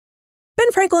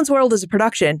Ben Franklin's World is a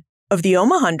production of the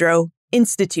Omohundro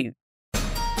Institute.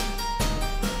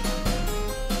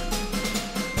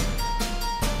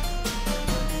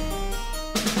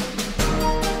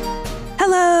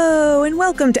 Hello, and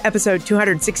welcome to episode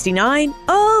 269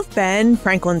 of Ben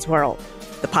Franklin's World,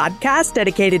 the podcast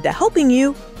dedicated to helping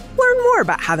you learn more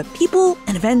about how the people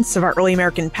and events of our early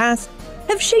American past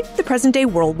have shaped the present-day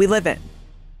world we live in.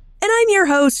 And I'm your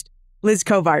host, Liz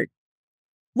Covart.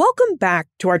 Welcome back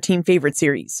to our Team Favorite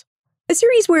series, a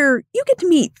series where you get to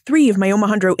meet 3 of my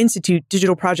Omohundro Institute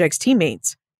Digital Projects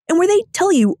teammates, and where they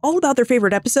tell you all about their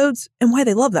favorite episodes and why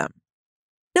they love them.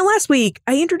 Now, last week,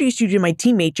 I introduced you to my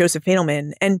teammate, Joseph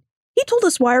Fadelman, and he told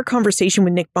us why our conversation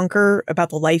with Nick Bunker about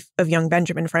the life of young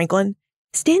Benjamin Franklin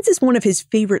stands as one of his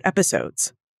favorite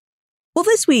episodes. Well,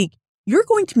 this week, you're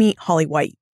going to meet Holly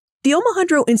White, the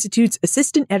Omohundro Institute's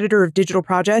Assistant Editor of Digital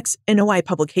Projects and OI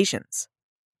Publications.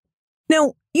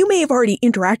 Now, you may have already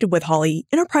interacted with Holly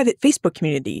in our private Facebook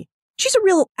community. She's a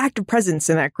real active presence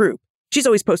in that group. She's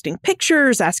always posting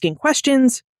pictures, asking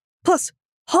questions. Plus,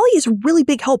 Holly is a really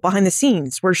big help behind the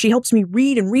scenes where she helps me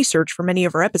read and research for many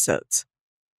of our episodes.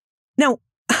 Now,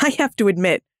 I have to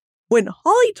admit, when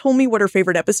Holly told me what her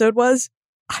favorite episode was,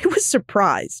 I was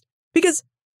surprised because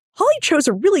Holly chose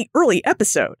a really early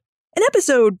episode, an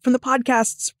episode from the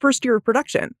podcast's first year of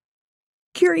production.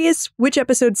 Curious which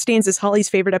episode stands as Holly's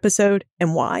favorite episode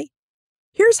and why?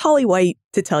 Here's Holly White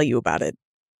to tell you about it.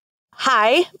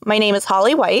 Hi, my name is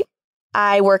Holly White.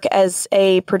 I work as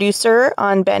a producer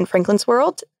on Ben Franklin's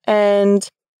World, and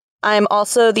I'm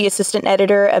also the assistant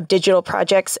editor of digital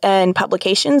projects and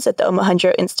publications at the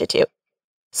Omohundro Institute.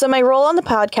 So my role on the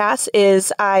podcast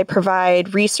is I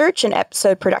provide research and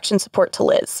episode production support to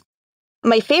Liz.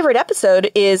 My favorite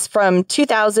episode is from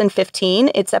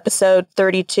 2015. It's episode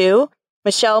 32,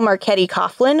 Marchetti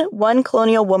Coughlin, One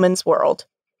Colonial Woman's World.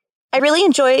 I really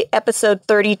enjoy episode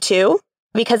 32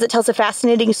 because it tells a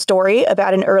fascinating story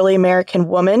about an early American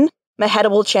woman,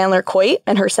 Mehetabel Chandler Coit,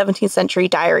 and her 17th century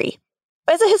diary.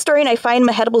 As a historian, I find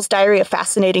Mehetabel's diary a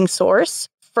fascinating source.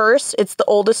 First, it's the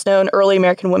oldest known early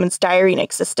American woman's diary in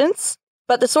existence,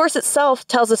 but the source itself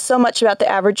tells us so much about the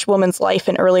average woman's life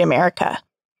in early America.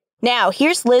 Now,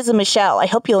 here's Liz and Michelle. I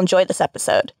hope you'll enjoy this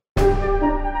episode.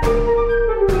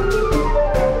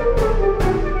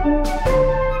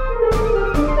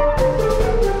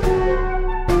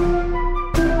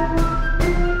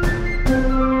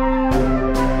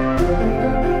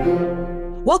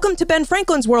 Welcome to Ben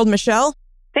Franklin's World, Michelle.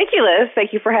 Thank you, Liz.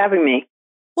 Thank you for having me.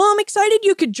 Well, I'm excited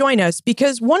you could join us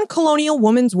because One Colonial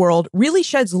Woman's World really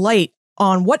sheds light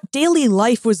on what daily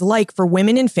life was like for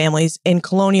women and families in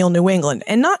colonial New England,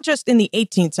 and not just in the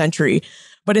 18th century,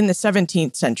 but in the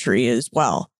 17th century as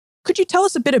well. Could you tell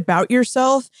us a bit about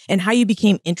yourself and how you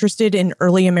became interested in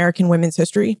early American women's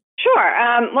history? Sure.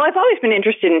 Well, I've always been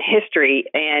interested in history,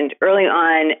 and early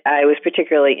on, I was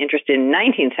particularly interested in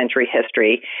 19th century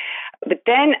history. But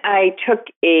then I took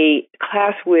a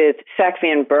class with Sack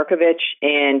Van Berkovich,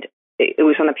 and it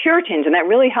was on the Puritans, and that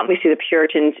really helped me see the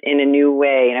Puritans in a new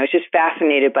way. And I was just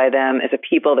fascinated by them as a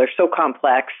people. They're so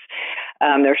complex.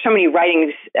 There are so many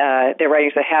writings, their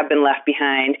writings that have been left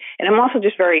behind. And I'm also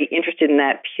just very interested in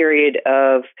that period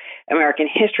of American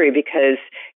history because,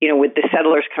 you know, with the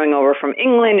settlers coming over from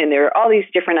England, and there are all these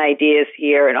different ideas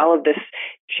here and all of this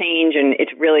change, and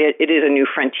it is a new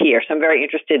frontier. So I'm very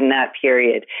interested in that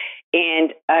period.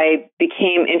 And I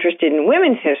became interested in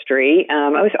women's history.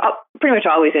 I was pretty much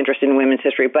always interested in women's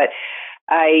history, but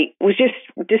I was just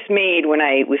dismayed when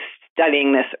I was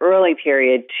studying this early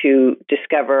period to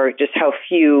discover just how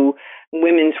few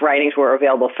women's writings were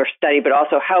available for study, but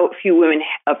also how few women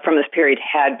from this period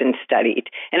had been studied.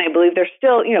 And I believe there's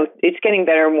still, you know, it's getting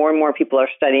better. More and more people are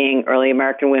studying early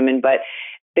American women, but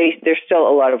there's still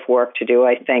a lot of work to do,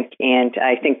 I think. And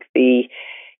I think the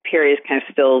period is kind of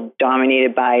still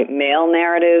dominated by male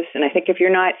narratives. And I think if you're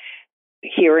not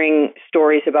hearing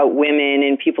stories about women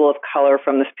and people of color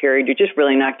from this period, you're just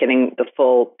really not getting the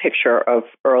full picture of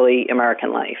early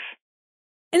American life.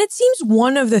 And it seems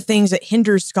one of the things that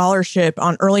hinders scholarship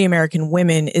on early American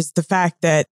women is the fact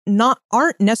that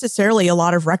aren't necessarily a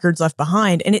lot of records left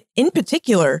behind. And in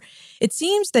particular, it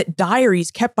seems that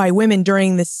diaries kept by women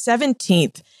during the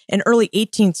 17th and early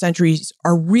 18th centuries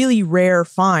are really rare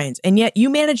finds. And yet you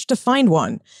managed to find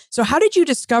one. So how did you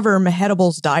discover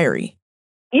Mehetabel's diary?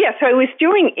 Yeah, so I was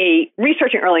doing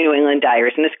researching early New England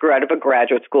diaries, and this grew out of a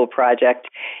graduate school project.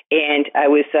 And I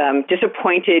was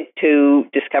disappointed to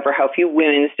discover how few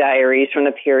women's diaries from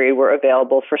the period were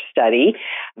available for study.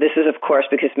 This is, of course,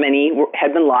 because many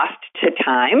had been lost to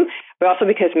time. but also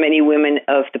because many women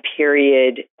of the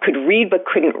period could read but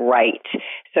couldn't write.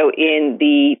 So in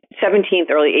the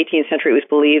 17th, early 18th century, it was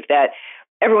believed that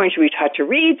everyone should be taught to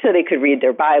read so they could read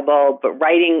their Bible, but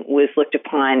writing was looked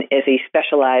upon as a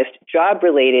specialized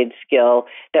job-related skill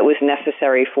that was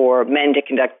necessary for men to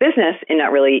conduct business and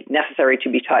not really necessary to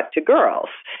be taught to girls.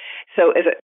 So as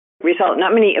a result,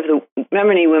 not many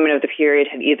women of the period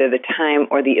had either the time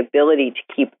or the ability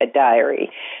to keep a diary.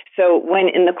 So when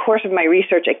in the course of my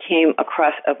research I came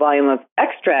across a volume of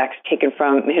extracts taken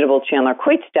from Mehetabel Chandler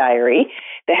Coit's diary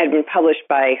that had been published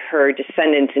by her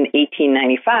descendants in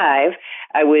 1895,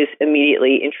 I was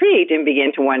immediately intrigued and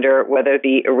began to wonder whether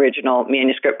the original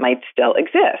manuscript might still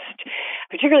exist,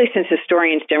 particularly since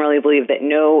historians generally believe that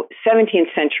no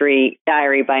 17th century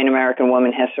diary by an American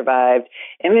woman has survived,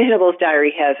 and Mehetabel's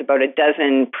diary has about a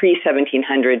dozen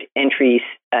pre-1700 entries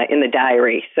in the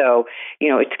diary. So,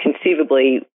 it's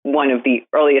conceivably one of the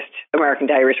earliest American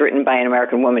diaries written by an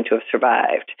American woman to have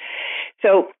survived.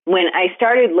 So when I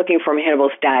started looking for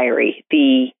Mehetabel's diary,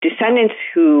 the descendants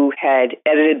who had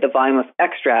edited the volume of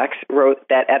extracts wrote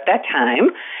that at that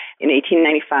time, in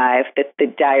 1895, that the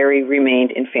diary remained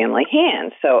in family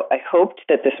hands. So I hoped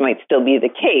that this might still be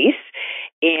the case,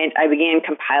 and I began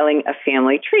compiling a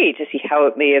family tree to see how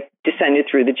it may have descended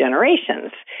through the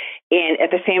generations. And at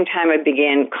the same time, I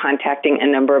began contacting a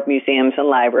number of museums and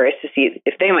libraries to see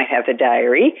if they might have the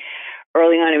diary.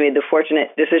 Early on, I made the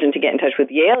fortunate decision to get in touch with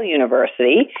Yale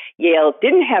University. Yale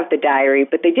didn't have the diary,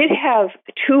 but they did have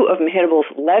two of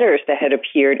Mehetabel's letters that had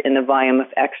appeared in the volume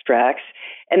of extracts.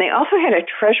 And they also had a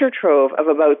treasure trove of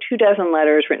about 24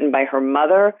 letters written by her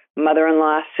mother,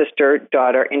 mother-in-law, sister,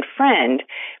 daughter, and friend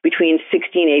between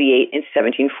 1688 and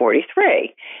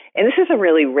 1743. And this is a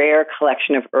really rare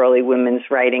collection of early women's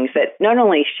writings that not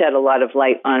only shed a lot of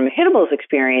light on Mehetabel's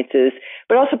experiences,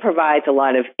 but also provides a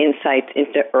lot of insights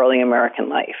into early American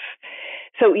life.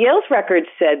 So Yale's records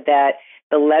said that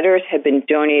the letters had been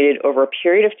donated over a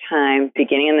period of time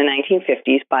beginning in the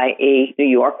 1950s by a New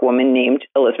York woman named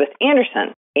Elizabeth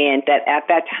Anderson, and that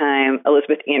at that time,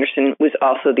 Elizabeth Anderson was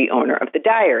also the owner of the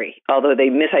diary, although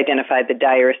they misidentified the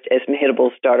diarist as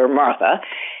Mehetabel's daughter, Martha.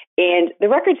 And the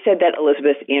record said that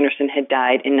Elizabeth Anderson had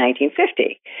died in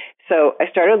 1950. So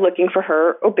I started looking for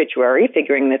her obituary,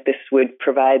 figuring that this would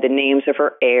provide the names of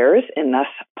her heirs and thus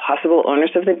possible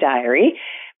owners of the diary,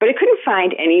 but I couldn't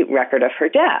find any record of her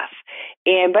death.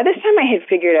 And by this time, I had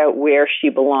figured out where she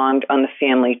belonged on the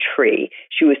family tree.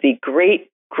 She was the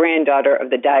great-granddaughter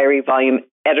of the diary volume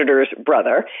editor's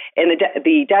brother, and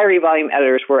the diary volume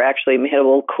editors were actually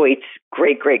Mehetabel Coit's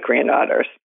great-great-granddaughters.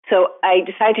 So I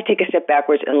decided to take a step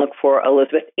backwards and look for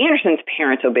Elizabeth Anderson's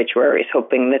parents' obituaries,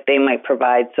 hoping that they might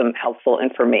provide some helpful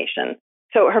information.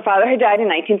 So her father had died in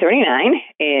 1939,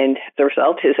 and the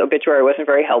result, his obituary wasn't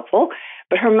very helpful.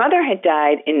 But her mother had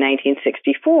died in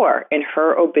 1964, and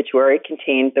her obituary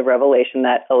contained the revelation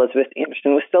that Elizabeth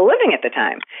Anderson was still living at the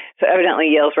time. So evidently,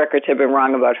 Yale's records had been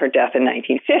wrong about her death in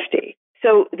 1950.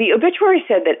 So the obituary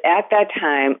said that at that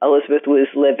time, Elizabeth was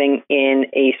living in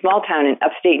a small town in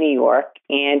upstate New York,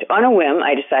 and on a whim,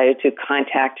 I decided to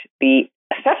contact the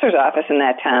assessor's office in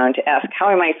that town to ask how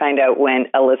I might find out when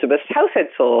Elizabeth's house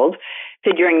had sold,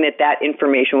 figuring that that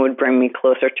information would bring me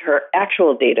closer to her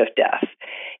actual date of death.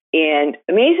 And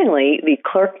amazingly, the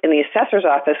clerk in the assessor's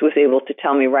office was able to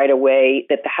tell me right away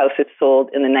that the house had sold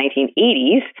in the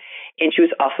 1980s, and she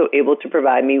was also able to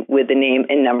provide me with the name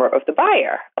and number of the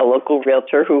buyer, a local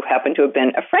realtor who happened to have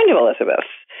been a friend of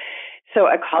Elizabeth's. So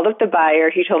I called up the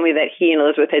buyer. He told me that he and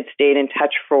Elizabeth had stayed in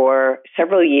touch for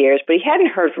several years, but he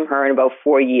hadn't heard from her in about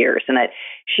 4 years, and that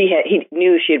he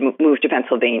knew she had moved to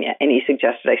Pennsylvania, and he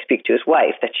suggested I speak to his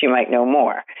wife, that she might know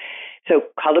more. So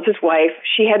called up his wife.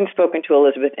 She hadn't spoken to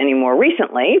Elizabeth any more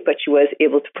recently, but she was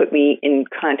able to put me in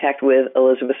contact with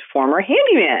Elizabeth's former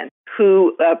handyman,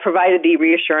 who provided the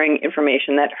reassuring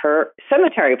information that her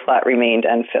cemetery plot remained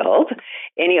unfilled,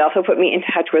 and he also put me in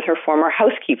touch with her former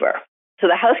housekeeper. So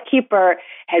the housekeeper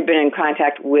had been in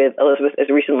contact with Elizabeth as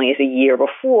recently as a year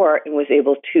before and was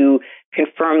able to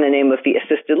confirm the name of the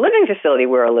assisted living facility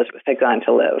where Elizabeth had gone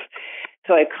to live.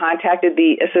 So I contacted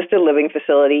the assisted living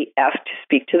facility, asked to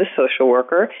speak to the social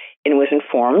worker, and was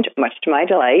informed, much to my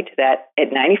delight, that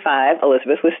at 95,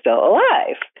 Elizabeth was still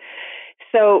alive.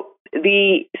 So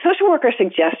the social worker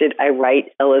suggested I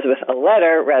write Elizabeth a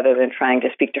letter rather than trying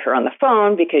to speak to her on the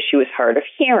phone because she was hard of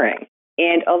hearing.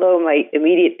 And although my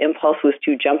immediate impulse was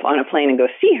to jump on a plane and go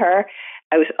see her,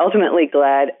 I was ultimately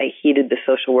glad I heeded the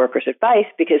social worker's advice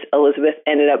because Elizabeth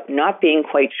ended up not being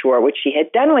quite sure what she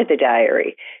had done with the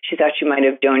diary. She thought she might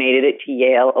have donated it to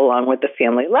Yale along with the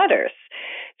family letters.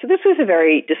 So this was a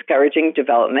very discouraging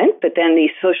development, but then the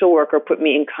social worker put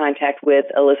me in contact with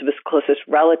Elizabeth's closest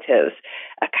relatives,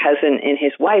 a cousin and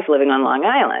his wife living on Long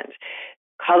Island.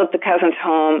 Called up the cousin's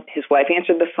home. His wife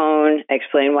answered the phone. I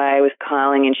explained why I was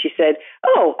calling, and she said,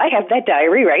 "Oh, I have that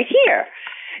diary right here."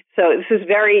 So this was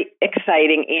very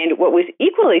exciting. And what was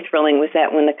equally thrilling was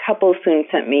that when the couple soon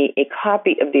sent me a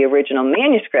copy of the original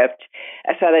manuscript,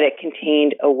 I saw that it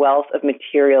contained a wealth of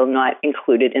material not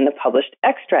included in the published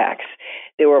extracts.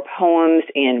 There were poems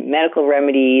and medical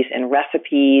remedies and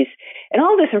recipes, and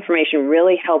all this information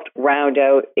really helped round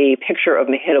out a picture of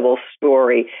Mehetabel's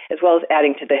story, as well as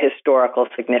adding to the historical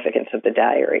significance of the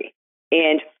diary.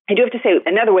 And I do have to say,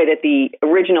 another way that the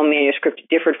original manuscript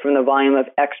differed from the volume of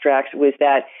extracts was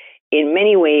that in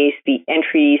many ways, the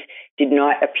entries did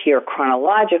not appear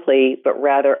chronologically, but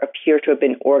rather appear to have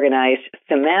been organized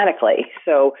thematically.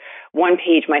 So one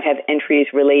page might have entries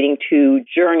relating to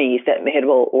journeys that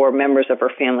Mehetabel or members of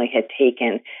her family had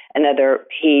taken. Another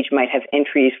page might have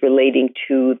entries relating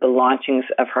to the launchings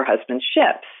of her husband's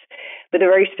ships. But the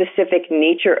very specific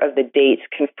nature of the dates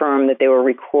confirm that they were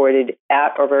recorded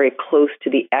at or very close to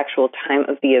the actual time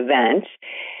of the event.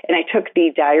 And I took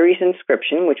the diary's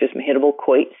inscription, which was Mehetabel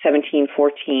Coit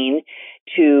 1714,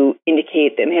 to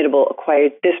indicate that Mehetabel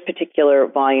acquired this particular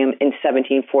volume in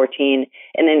 1714,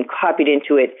 and then copied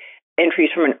into it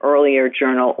entries from an earlier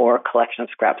journal or collection of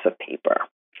scraps of paper.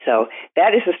 So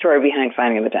that is the story behind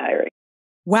finding the diary.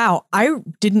 Wow, I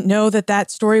didn't know that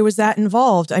that story was that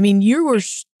involved. I mean, you were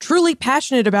truly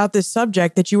passionate about this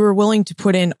subject that you were willing to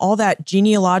put in all that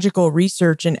genealogical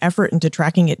research and effort into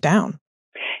tracking it down.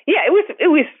 Yeah, it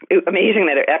was amazing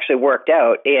that it actually worked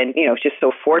out. And, it's just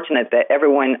so fortunate that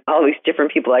all these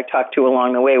different people I talked to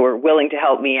along the way were willing to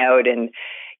help me out, and,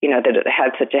 that it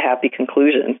had such a happy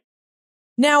conclusion.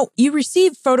 Now, you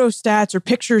received photostats or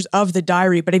pictures of the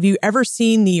diary, but have you ever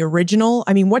seen the original?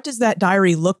 I mean, what does that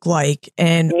diary look like?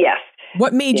 And yes.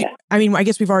 What made you, I mean, I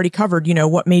guess we've already covered,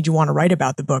 what made you want to write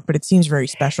about the book, but it seems very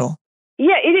special.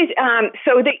 Yeah, it is.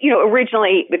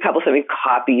 Originally the couple sent me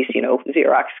copies,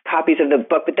 Xerox copies of the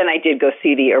book, but then I did go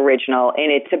see the original,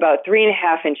 and it's about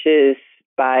 3.5 inches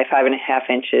by 5.5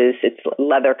 inches. It's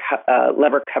leather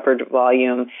covered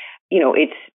volume. It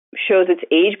shows its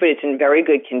age, but it's in very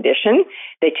good condition.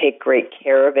 They take great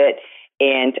care of it.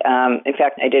 And in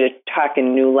fact, I did a talk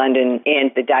in New London,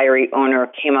 and the diary owner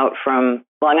came out from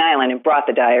Long Island and brought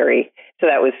the diary. So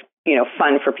that was,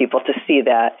 fun for people to see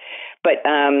that. But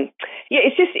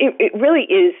it really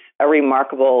is a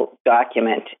remarkable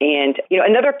document. And,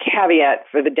 another caveat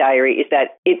for the diary is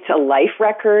that it's a life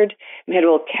record.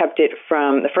 Mehetabel kept it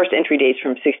from the first entry dates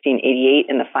from 1688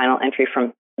 and the final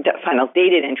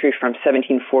dated entry from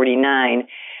 1749.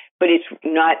 But it's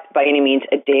not by any means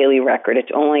a daily record.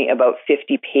 It's only about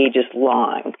 50 pages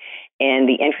long. And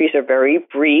the entries are very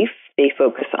brief. They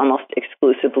focus almost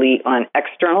exclusively on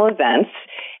external events,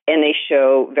 and they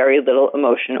show very little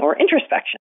emotion or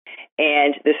introspection.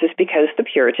 And this is because the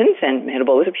Puritans, and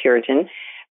Mehetabel was a Puritan,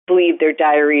 believed their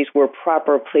diaries were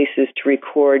proper places to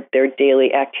record their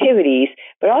daily activities,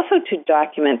 but also to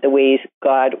document the ways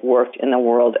God worked in the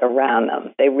world around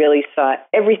them. They really saw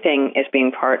everything as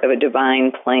being part of a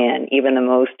divine plan, even the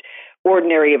most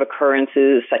ordinary of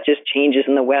occurrences, such as changes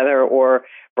in the weather or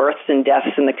births and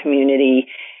deaths in the community.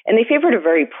 And they favored a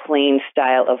very plain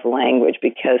style of language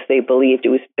because they believed it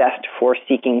was best for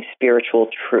seeking spiritual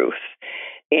truth.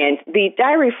 And the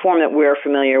diary form that we're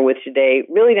familiar with today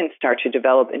really didn't start to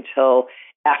develop until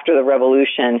after the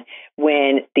Revolution,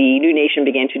 when the new nation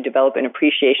began to develop an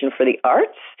appreciation for the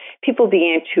arts. People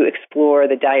began to explore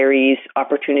the diary's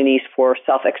opportunities for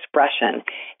self-expression.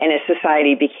 And as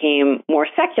society became more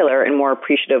secular and more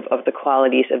appreciative of the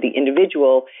qualities of the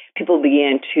individual, people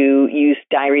began to use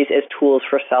diaries as tools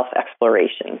for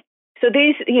self-exploration. So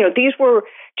these were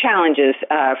challenges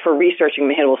for researching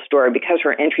Mehetabel's story because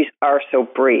her entries are so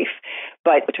brief.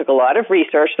 But it took a lot of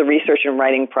research. The research and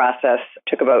writing process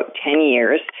took about 10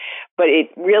 years, but it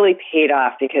really paid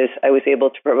off because I was able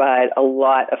to provide a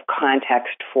lot of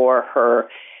context for her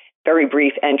very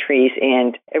brief entries,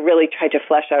 and I really tried to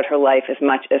flesh out her life as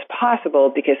much as possible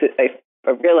because I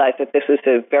realized that this was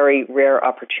a very rare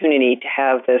opportunity to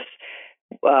have this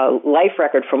life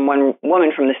record from one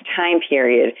woman from this time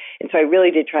period. And so I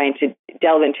really did try to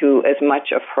delve into as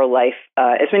much of her life,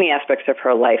 as many aspects of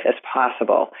her life as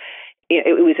possible.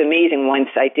 It was amazing. Once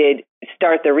I did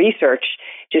start the research,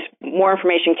 just more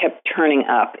information kept turning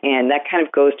up. And that kind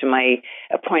of goes to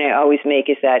a point I always make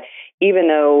is that even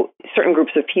though certain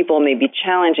groups of people may be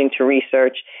challenging to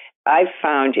research, I've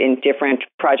found in different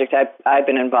projects I've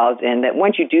been involved in that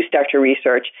once you do start to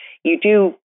research, you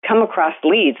do come across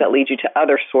leads that lead you to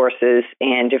other sources.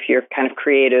 And if you're kind of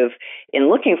creative in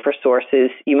looking for sources,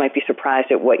 you might be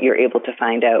surprised at what you're able to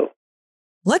find out.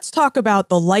 Let's talk about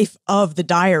the life of the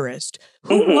diarist.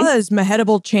 Who was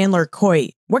Mehetabel Chandler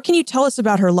Coit? What can you tell us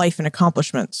about her life and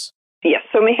accomplishments? Yes,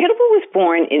 so Mehetabel was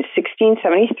born in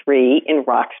 1673 in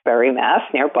Roxbury, Mass,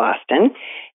 near Boston.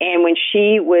 And when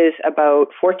she was about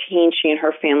 14, she and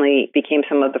her family became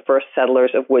some of the first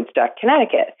settlers of Woodstock,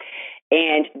 Connecticut.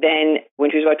 And then when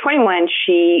she was about 21,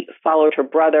 she followed her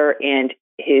brother and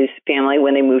his family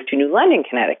when they moved to New London,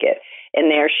 Connecticut. And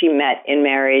there she met and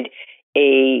married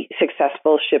a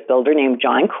successful shipbuilder named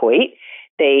John Coit.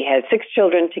 They had 6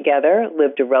 children together,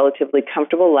 lived a relatively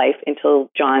comfortable life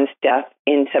until John's death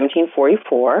in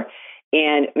 1744.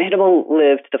 And Mehetabel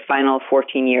lived the final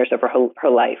 14 years of her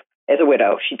life as a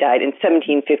widow. She died in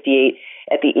 1758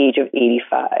 at the age of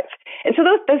 85. And so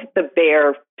that's the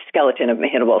bare skeleton of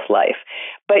Mehetabel's life.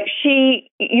 But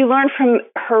you learn from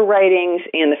her writings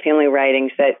and the family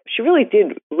writings that she really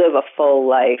did live a full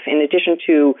life. In addition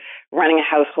to running a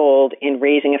household and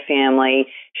raising a family,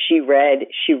 she read,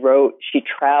 she wrote, she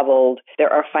traveled.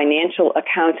 There are financial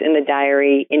accounts in the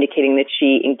diary indicating that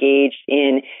she engaged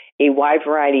in a wide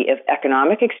variety of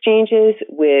economic exchanges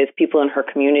with people in her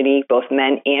community, both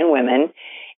men and women.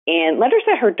 And letters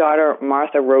that her daughter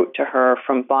Martha wrote to her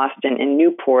from Boston and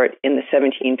Newport in the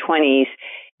 1720s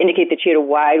indicate that she had a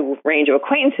wide range of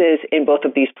acquaintances in both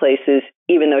of these places,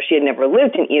 even though she had never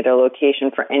lived in either location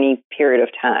for any period of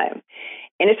time.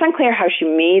 And it's unclear how she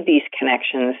made these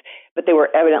connections, but they were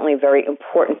evidently very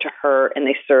important to her, and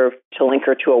they served to link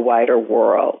her to a wider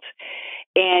world.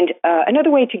 And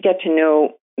another way to get to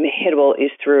know Mehetabel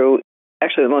is through,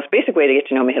 actually the most basic way to get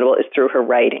to know Mehetabel is through her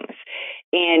writings.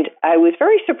 And I was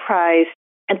very surprised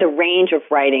at the range of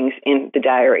writings in the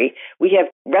diary. We have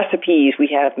recipes, we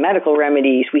have medical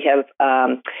remedies, we have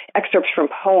excerpts from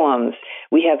poems,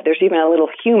 there's even a little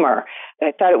humor.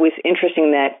 I thought it was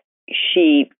interesting that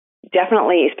she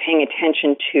definitely is paying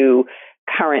attention to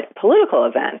current political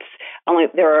events. Only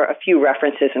there are a few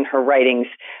references in her writings.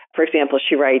 For example,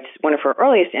 she writes, one of her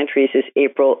earliest entries is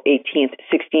April 18th,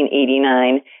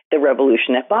 1689, the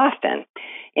Revolution at Boston.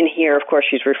 And here, of course,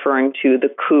 she's referring to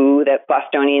the coup that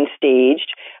Bostonians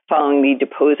staged following the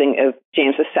deposing of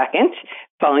James II,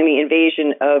 following the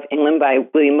invasion of England by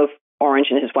William of Orange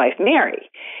and his wife, Mary.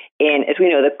 And as we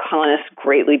know, the colonists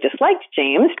greatly disliked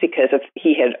James because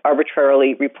he had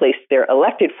arbitrarily replaced their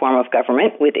elected form of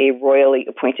government with a royally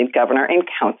appointed governor and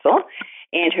council.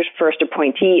 And his first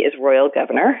appointee as royal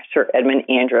governor, Sir Edmund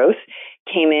Andros,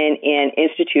 came in and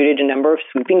instituted a number of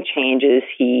sweeping changes.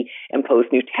 He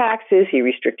imposed new taxes. He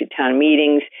restricted town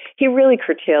meetings. He really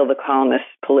curtailed the colonists'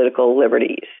 political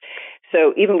liberties.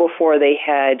 So even before they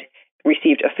had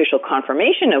received official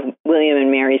confirmation of William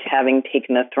and Mary's having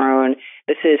taken the throne,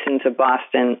 the citizens of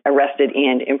Boston arrested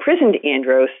and imprisoned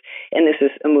Andros, and this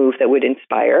is a move that would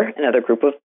inspire another group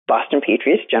of Boston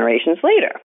patriots generations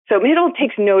later. So Mehetabel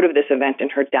takes note of this event in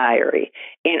her diary,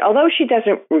 and although she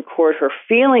doesn't record her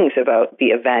feelings about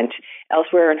the event,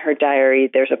 elsewhere in her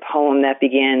diary there's a poem that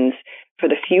begins, "For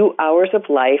the few hours of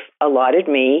life allotted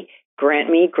me, grant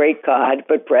me, great God,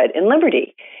 but bread and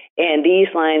liberty." And these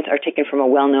lines are taken from a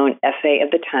well-known essay of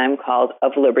the time called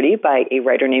Of Liberty by a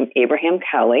writer named Abraham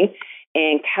Cowley.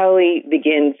 And Cowley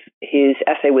begins his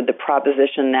essay with the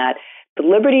proposition that the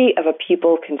liberty of a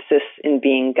people consists in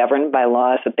being governed by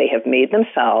laws that they have made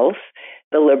themselves,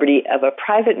 the liberty of a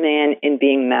private man in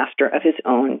being master of his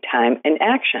own time and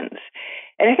actions.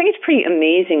 And I think it's pretty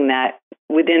amazing that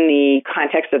within the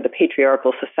context of the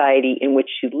patriarchal society in which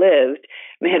she lived,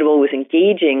 Mehetabel was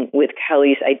engaging with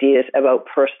Cowley's ideas about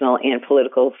personal and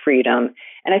political freedom.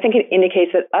 And I think it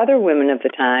indicates that other women of the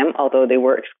time, although they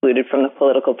were excluded from the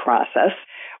political process,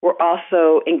 were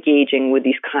also engaging with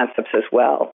these concepts as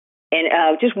well. And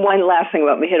just one last thing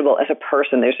about Mehetabel as a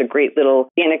person, there's a great little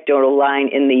anecdotal line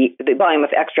in the volume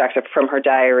of extracts from her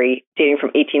diary dating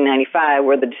from 1895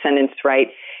 where the descendants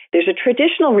write, "There's a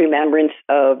traditional remembrance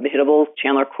of Mehetabel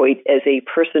Chandler Coit as a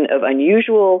person of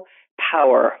unusual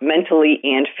power, mentally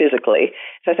and physically."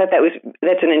 So I thought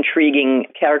that's an intriguing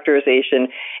characterization.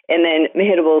 And then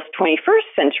Mehetabel's 21st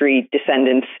century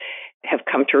descendants have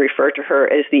come to refer to her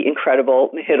as the incredible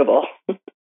Mehetabel.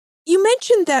 You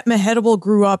mentioned that Mehetabel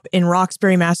grew up in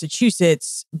Roxbury,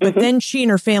 Massachusetts, but then she and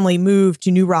her family moved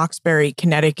to New Roxbury,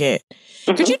 Connecticut.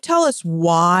 Could you tell us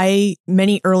why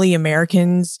many early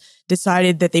Americans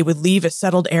decided that they would leave a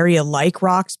settled area like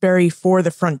Roxbury for the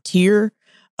frontier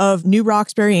of New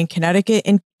Roxbury in Connecticut?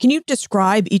 And can you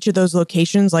describe each of those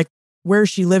locations, like where is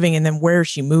she living and then where is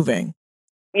she moving?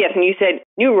 Yes, and you said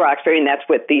New Roxbury, and that's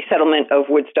what the settlement of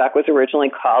Woodstock was originally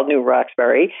called, New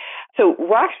Roxbury. So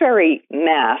Roxbury,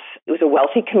 Mass, it was a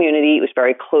wealthy community. It was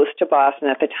very close to Boston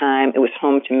at the time. It was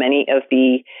home to many of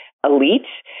the elite.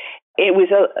 It was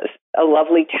a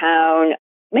lovely town.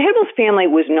 Mehetabel's family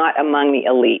was not among the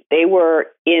elite. They were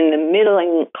in the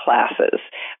middling classes,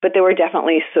 but they were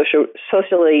definitely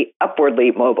socially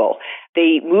upwardly mobile.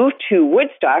 They moved to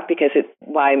Woodstock because it's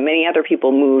why many other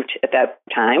people moved at that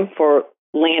time, for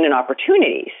land and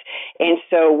opportunities. And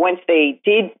so once they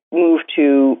did move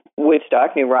to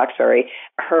Woodstock, New Roxbury,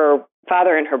 her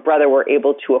father and her brother were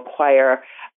able to acquire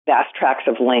vast tracts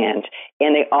of land.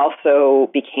 And they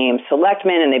also became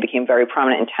selectmen, and they became very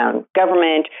prominent in town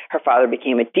government. Her father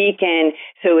became a deacon.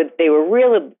 So they were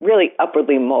really, really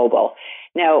upwardly mobile.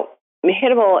 Now,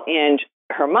 Mehetabel and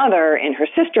her mother and her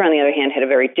sister, on the other hand, had a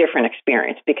very different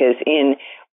experience, because in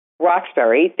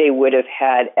Roxbury, they would have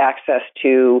had access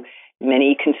to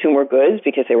many consumer goods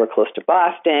because they were close to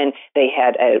Boston. They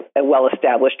had a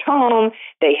well-established home.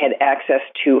 They had access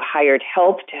to hired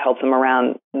help to help them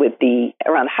around the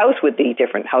house with the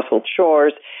different household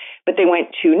chores. But they went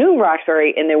to New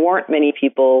Roxbury, and there weren't many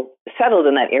people settled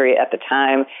in that area at the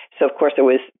time. So, of course, there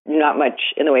was not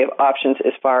much in the way of options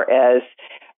as far as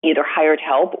either hired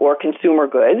help or consumer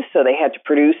goods. So they had to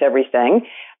produce everything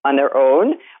on their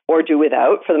own or do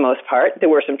without for the most part. There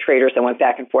were some traders that went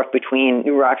back and forth between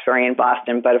New Roxbury and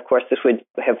Boston, but of course this would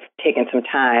have taken some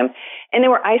time. And they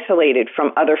were isolated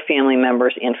from other family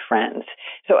members and friends.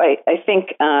 So I think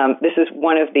this is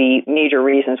one of the major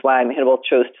reasons why Mehetabel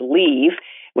chose to leave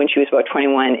when she was about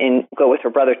 21 and go with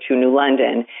her brother to New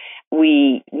London.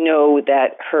 We know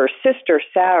that her sister,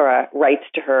 Sarah, writes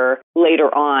to her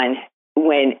later on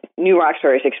when New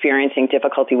Roxbury is experiencing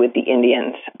difficulty with the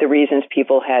Indians. The reasons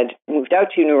people had moved out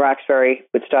to New Roxbury,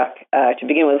 Woodstock, to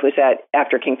begin with, was that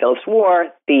after King Philip's War,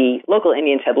 the local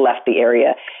Indians had left the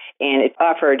area, and it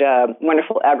offered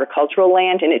wonderful agricultural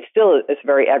land, and it still is a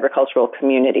very agricultural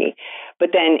community. But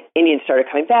then Indians started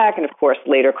coming back, and of course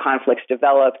later conflicts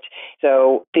developed.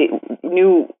 So the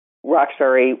New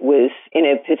Roxbury was in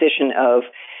a position of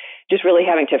just really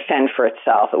having to fend for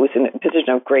itself. It was in a position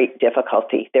of great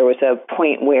difficulty. There was a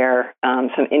point where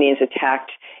some Indians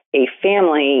attacked a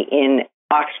family in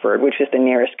Oxford, which was the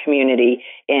nearest community,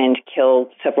 and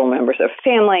killed several members of the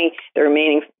family. The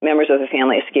remaining members of the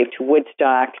family escaped to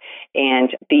Woodstock,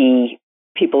 and the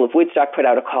people of Woodstock put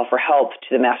out a call for help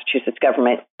to the Massachusetts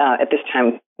government. At this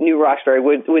time, New Roxbury,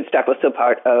 Woodstock was still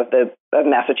part of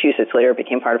Massachusetts, later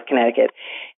became part of Connecticut.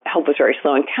 Help was very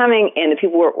slow in coming, and the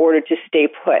people were ordered to stay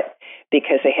put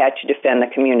because they had to defend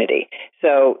the community.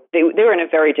 So they were in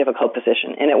a very difficult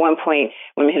position. And at one point,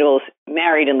 when Mehetabel was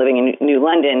married and living in New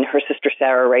London, her sister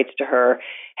Sarah writes to her,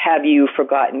 "Have you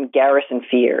forgotten garrison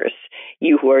fears,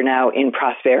 you who are now in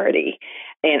prosperity?"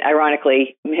 And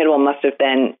ironically, Mehetabel must have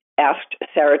then asked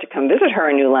Sarah to come visit her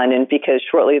in New London, because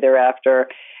shortly thereafter,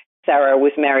 Sarah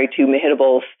was married to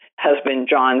Mehetabel's husband,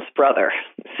 John's brother.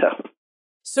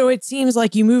 So it seems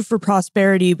like you move for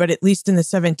prosperity, but at least in the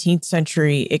 17th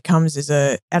century, it comes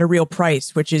at a real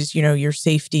price, which is, your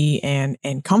safety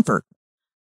and comfort.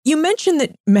 You mentioned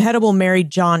that Mehetabel married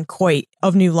John Coit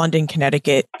of New London,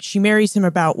 Connecticut. She marries him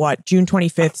about June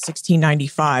 25th,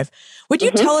 1695. Would you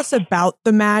tell us about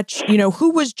the match? Who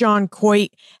was John Coit?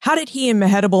 How did he and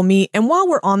Mehetabel meet? And while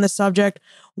we're on the subject,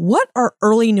 what are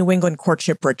early New England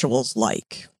courtship rituals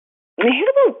like?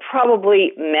 Mehetabel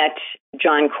probably met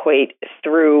John Coit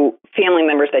through family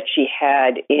members that she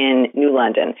had in New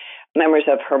London. Members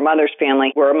of her mother's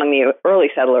family were among the early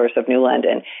settlers of New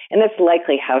London, and that's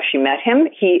likely how she met him.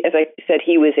 As I said,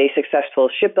 he was a successful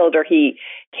shipbuilder. He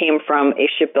came from a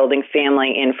shipbuilding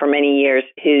family, and for many years,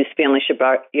 his family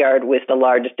shipyard was the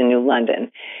largest in New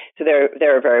London. So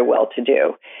they're very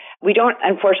well-to-do. We don't,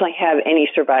 unfortunately, have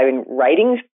any surviving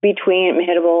writings between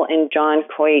Mehetabel and John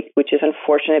Coit, which is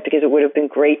unfortunate because it would have been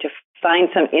great to find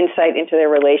some insight into their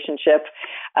relationship.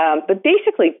 But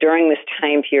basically, during this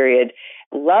time period,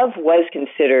 love was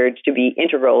considered to be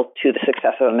integral to the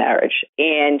success of a marriage.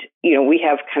 And, we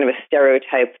have kind of a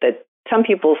stereotype that some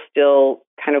people still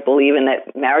kind of believe in,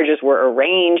 that marriages were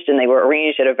arranged, and they were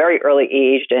arranged at a very early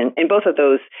age. And both of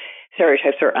those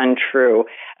stereotypes are untrue.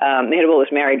 Mehetabel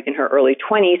was married in her early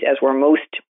 20s, as were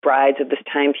most brides of this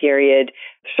time period.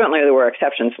 Certainly there were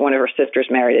exceptions. One of her sisters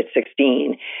married at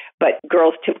 16, but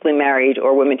girls typically married,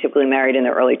 or women typically married, in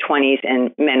their early 20s,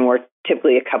 and men were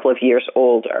typically a couple of years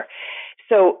older.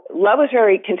 So love was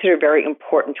considered very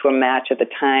important to a match at the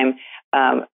time,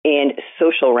 and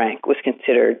social rank was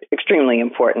considered extremely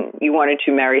important. You wanted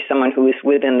to marry someone who was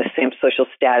within the same social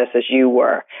status as you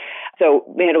were. So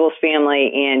Mehetabel's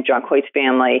family and John Coit's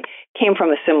family came from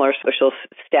a similar social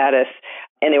status,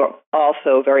 and they were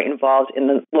also very involved in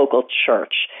the local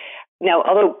church. Now,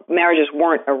 although marriages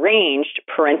weren't arranged,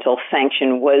 parental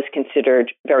sanction was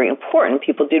considered very important.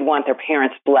 People did want their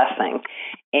parents' blessing.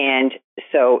 And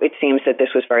so it seems that this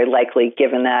was very likely,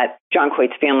 given that John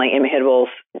Coit's family and Mehetabel's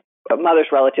mother's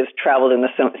relatives traveled in the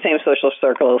same social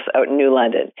circles out in New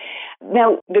London.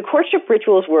 Now, the courtship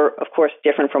rituals were, of course,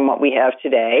 different from what we have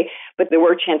today, but there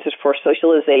were chances for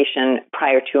socialization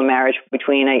prior to a marriage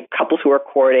between couples who were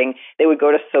courting. They would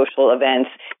go to social events.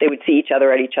 They would see each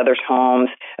other at each other's homes.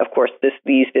 Of course,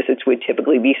 these visits would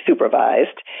typically be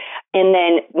supervised. And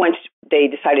then once they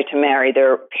decided to marry,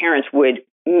 their parents would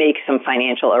make some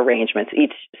financial arrangements.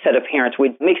 Each set of parents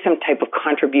would make some type of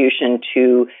contribution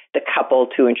to the couple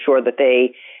to ensure that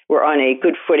they were on a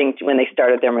good footing when they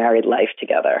started their married life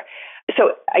together.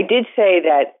 So I did say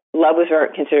that love was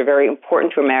considered very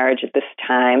important to a marriage at this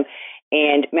time,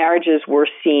 and marriages were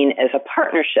seen as a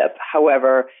partnership.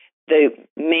 However, the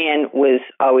man was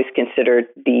always considered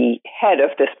the head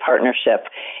of this partnership.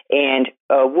 And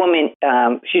a woman,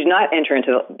 she did not enter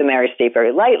into the marriage state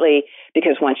very lightly,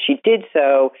 because once she did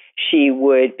so, she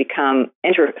would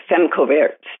enter femme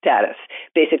covert status.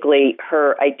 Basically,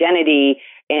 her identity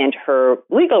and her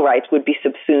legal rights would be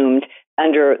subsumed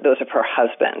under those of her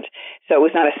husband. So it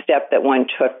was not a step that one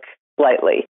took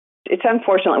lightly. It's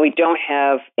unfortunate we don't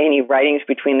have any writings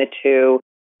between the two,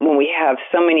 when we have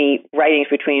so many writings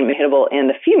between Mehetabel and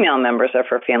the female members of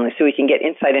her family, so we can get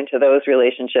insight into those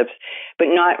relationships, but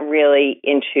not really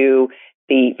into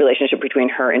the relationship between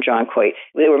her and John Coit.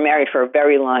 They were married for a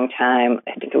very long time.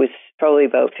 I think it was probably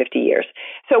about 50 years.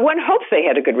 So one hopes they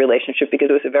had a good relationship,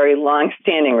 because it was a very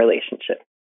long-standing relationship.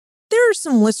 There are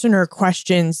some listener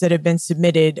questions that have been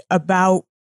submitted about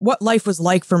what life was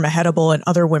like for Mehetabel and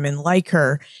other women like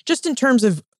her, just in terms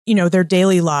of, their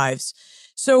daily lives.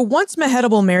 So once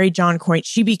Mehetabel married John Coit,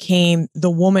 she became the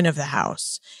woman of the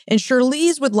house. And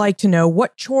Shirley's would like to know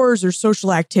what chores or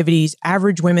social activities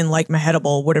average women like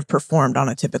Mehetabel would have performed on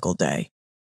a typical day.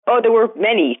 Oh, there were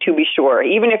many, to be sure.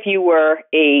 Even if you were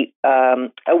a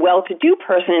well-to-do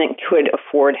person and could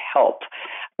afford help,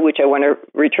 which I want to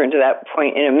return to that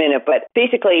point in a minute. But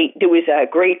basically, there was a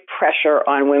great pressure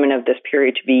on women of this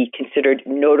period to be considered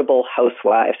notable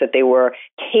housewives, that they were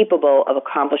capable of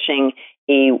accomplishing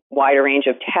a wider range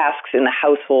of tasks in the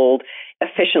household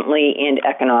efficiently and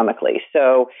economically.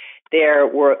 So there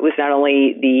was not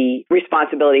only the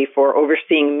responsibility for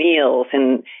overseeing meals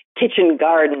and kitchen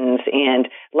gardens and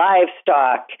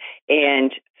livestock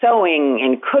and sewing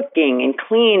and cooking and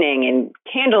cleaning and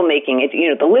candle making.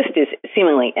 The list is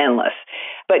seemingly endless.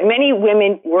 But many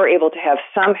women were able to have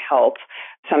some help.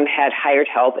 Some had hired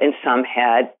help and some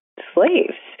had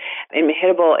slaves. And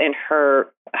Mehetabel and her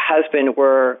husband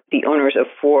were the owners of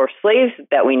 4 slaves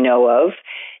that we know of: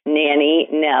 Nanny,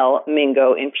 Nell,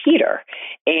 Mingo, and Peter.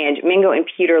 And Mingo and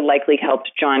Peter likely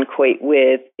helped John Coit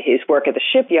with his work at the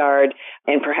shipyard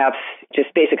and perhaps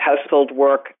just basic household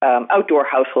work, outdoor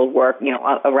household work,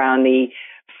 around the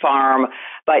farm.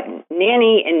 But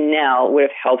Nanny and Nell would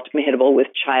have helped Mehetabel with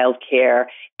childcare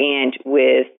and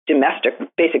with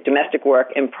basic domestic work,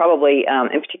 and probably,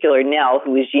 in particular, Nell,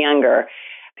 who was younger,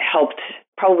 helped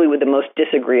probably with the most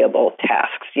disagreeable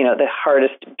tasks, the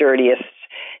hardest, dirtiest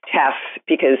tasks,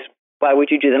 because why would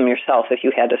you do them yourself if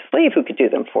you had a slave who could do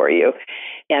them for you?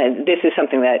 And this is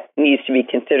something that needs to be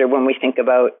considered when we think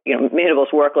about, Mehetabel's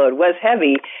workload was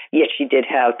heavy, yet she did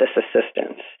have this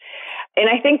assistance. And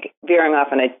I think, veering off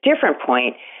on a different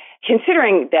point,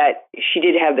 considering that she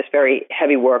did have this very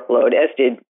heavy workload, as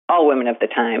did all women of the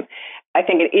time, I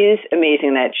think it is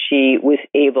amazing that she was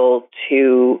able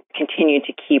to continue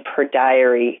to keep her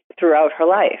diary throughout her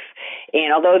life.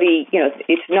 And although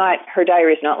her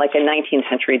diary is not like a 19th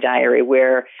century diary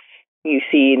where you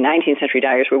see 19th century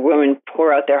diaries where women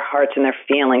pour out their hearts and their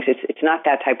feelings. It's not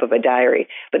that type of a diary.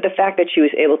 But the fact that she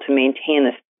was able to maintain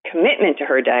this commitment to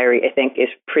her diary, I think, is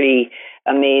pretty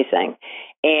amazing.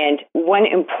 And one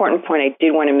important point I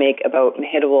did want to make about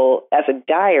Mehetabel as a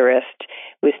diarist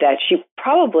was that she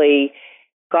probably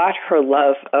got her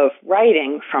love of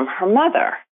writing from her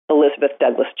mother, Elizabeth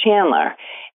Douglas Chandler.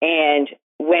 And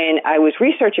when I was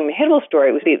researching Mehetabel's story,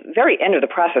 it was the very end of the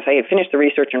process. I had finished the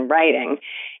research and writing,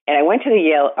 and I went to the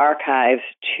Yale archives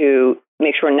to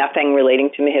make sure nothing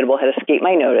relating to Mehetabel had escaped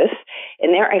my notice.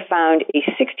 And there I found a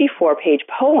 64-page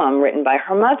poem written by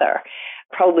her mother,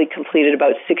 probably completed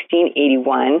about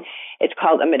 1681. It's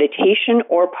called A Meditation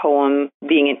or Poem,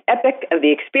 being an epic of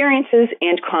the experiences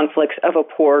and conflicts of a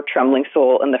poor, trembling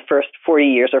soul in the first 40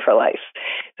 years of her life.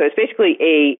 So it's basically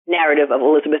a narrative of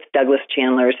Elizabeth Douglas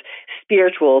Chandler's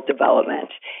spiritual development.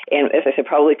 And as I said,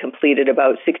 probably completed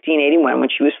about 1681 when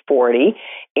she was 40.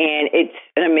 And it's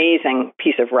an amazing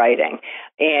piece of writing.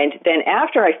 And then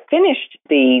after I finished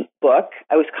the book,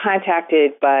 I was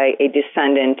contacted by a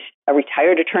descendant, a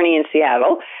retired attorney in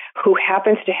Seattle, who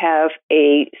happens to have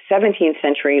a 17th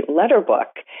century letter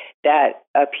book that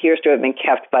appears to have been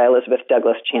kept by Elizabeth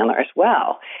Douglas Chandler as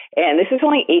well. And this is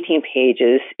only 18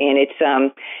 pages, and it's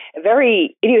a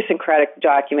very idiosyncratic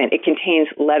document. It contains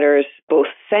letters both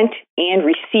sent and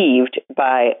received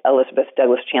by Elizabeth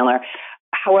Douglas Chandler.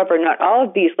 However, not all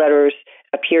of these letters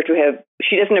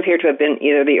she doesn't appear to have been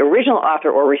either the original author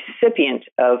or recipient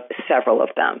of several of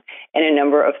them. And a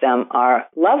number of them are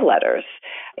love letters.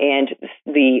 And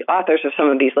the authors of some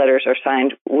of these letters are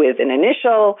signed with an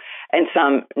initial and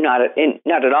some not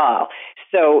at all.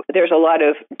 So there's a lot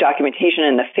of documentation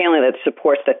in the family that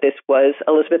supports that this was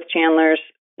Elizabeth Chandler's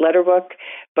letter book,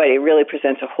 but it really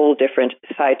presents a whole different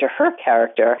side to her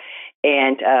character.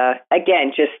 And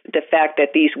again, just the fact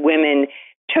that these women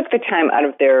took the time out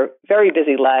of their very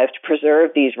busy lives to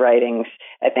preserve these writings,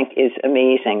 I think is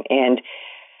amazing. And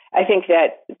I think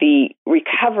that the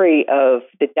recovery of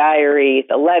the diary,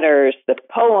 the letters, the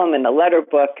poem, and the letter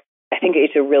book, I think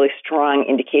it's a really strong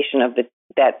indication of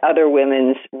that other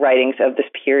women's writings of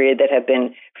this period that have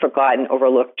been forgotten,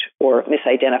 overlooked, or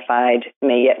misidentified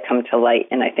may yet come to light.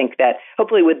 And I think that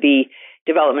hopefully with the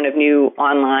development of new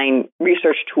online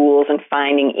research tools and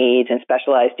finding aids and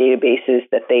specialized databases,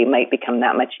 that they might become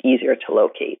that much easier to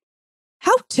locate.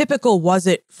 How typical was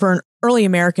it for an early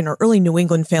American or early New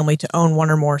England family to own one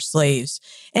or more slaves?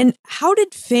 And how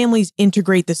did families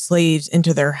integrate the slaves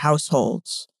into their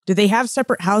households? Did they have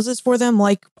separate houses for them,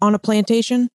 like on a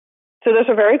plantation? So those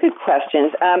are very good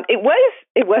questions.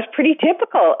 It was pretty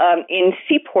typical in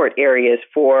seaport areas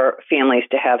for families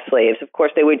to have slaves. Of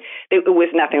course, it was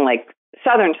nothing like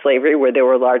Southern slavery, where there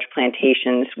were large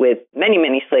plantations with many,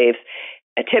 many slaves.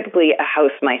 Typically, a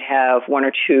house might have one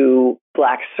or two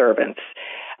black servants,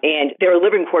 and their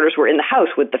living quarters were in the house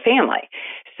with the family.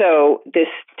 So this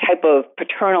type of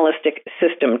paternalistic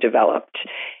system developed,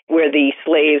 where the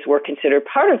slaves were considered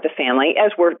part of the family,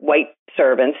 as were white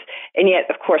servants, and yet,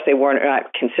 of course, they were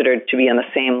not considered to be on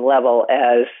the same level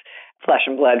as flesh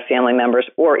and blood family members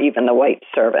or even the white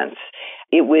servants.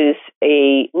 It was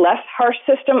a less harsh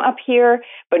system up here,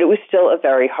 but it was still a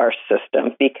very harsh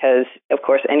system because, of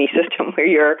course, any system where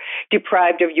you're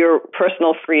deprived of your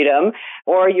personal freedom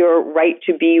or your right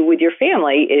to be with your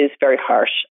family is very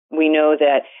harsh. We know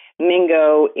that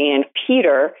Mingo and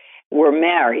Peter were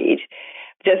married.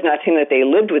 It does not seem that they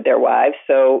lived with their wives,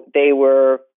 so they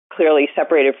were clearly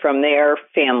separated from their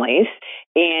families.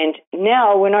 And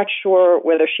Nell, we're not sure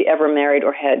whether she ever married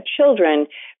or had children,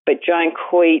 but John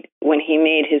Coit, when he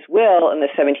made his will in the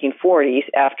 1740s,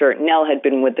 after Nell had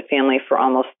been with the family for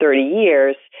almost 30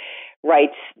 years,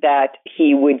 writes that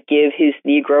he would give his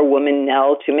Negro woman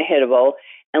Nell to Mehetabel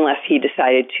unless he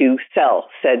decided to sell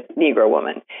said Negro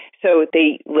woman. So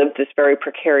they lived this very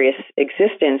precarious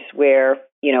existence where,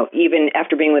 even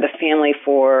after being with a family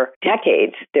for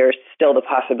decades, there's still the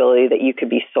possibility that you could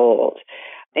be sold.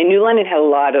 And New London had a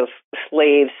lot of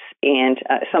slaves and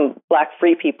some black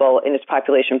free people in its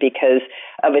population because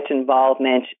of its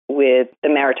involvement with the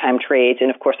maritime trades and,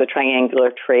 of course, the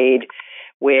triangular trade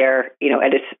where,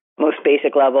 at its most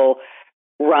basic level,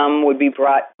 rum would be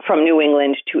brought from New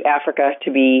England to Africa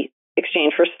to be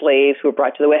exchanged for slaves who were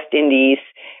brought to the West Indies,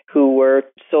 who were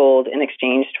sold and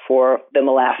exchanged for the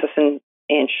molasses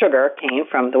and sugar cane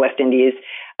from the West Indies,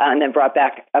 and then brought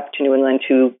back up to New England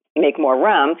to make more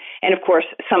rum. And of course,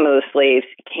 some of the slaves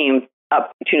came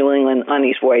up to New England on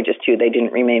these voyages too. They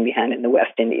didn't remain behind in the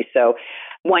West Indies. So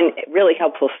one really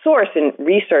helpful source in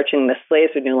researching the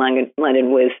slaves of New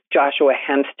London was Joshua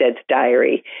Hempstead's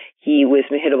diary. He was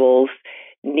Mehetabel's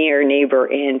near neighbor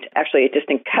and actually a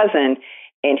distant cousin,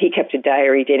 and he kept a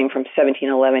diary dating from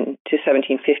 1711 to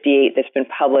 1758 that's been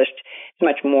published. It's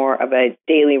much more of a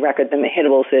daily record than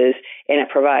Mehetabel's is, and it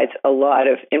provides a lot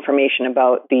of information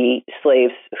about the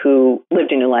slaves who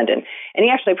lived in New London. And he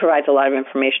actually provides a lot of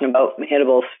information about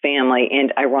Mehetabel's family,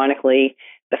 and ironically,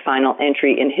 the final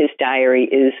entry in his diary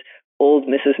is old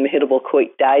Mrs. Mehetabel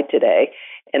Coit died today,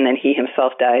 and then he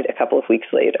himself died a couple of weeks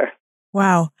later.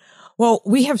 Wow. Well,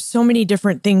 we have so many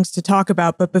different things to talk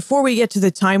about, but before we get to the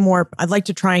time warp, I'd like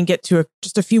to try and get to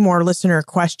just a few more listener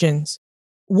questions.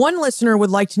 One listener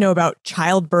would like to know about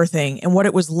childbirthing and what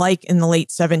it was like in the late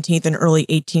 17th and early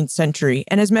 18th century.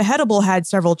 And as Mehetabel had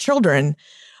several children,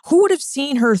 who would have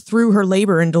seen her through her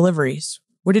labor and deliveries?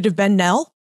 Would it have been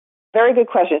Nell? Very good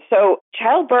question. So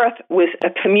childbirth was a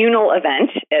communal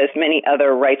event, as many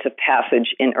other rites of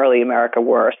passage in early America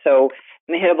were. So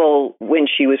Mehetabel, when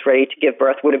she was ready to give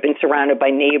birth, would have been surrounded by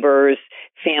neighbors,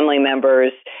 family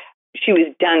members. She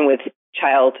was done with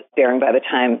childbearing by the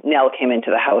time Nell came into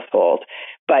the household.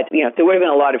 But, there would have been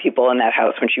a lot of people in that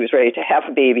house when she was ready to have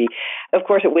a baby. Of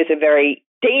course, it was a very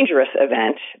dangerous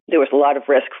event. There was a lot of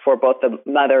risk for both the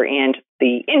mother and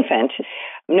the infant,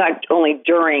 not only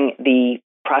during the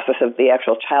process of the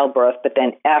actual childbirth, but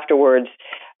then afterwards,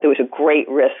 there was a great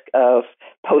risk of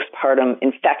postpartum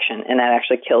infection, and that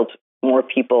actually killed more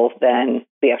people than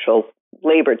the actual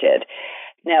labor did.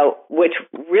 Now, what's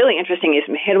really interesting is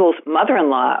Mehetabel's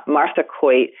mother-in-law, Martha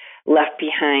Coit, left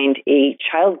behind a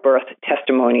childbirth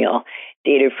testimonial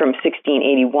dated from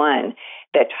 1681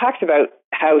 that talks about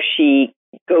how she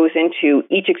goes into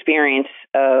each experience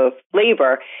of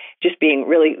labor just being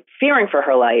really fearing for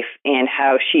her life, and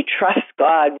how she trusts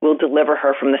God will deliver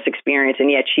her from this experience, and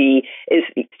yet she is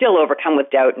still overcome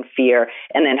with doubt and fear,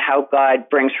 and then how God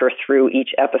brings her through each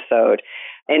episode.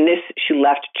 And this she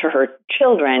left to her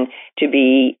children to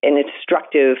be an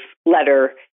instructive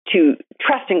letter to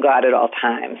trust in God at all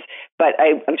times. But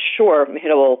I'm sure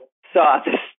Mehetabel saw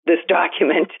this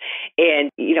document,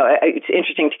 and it's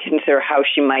interesting to consider how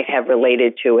she might have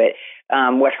related to it,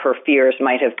 what her fears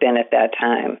might have been at that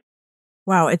time.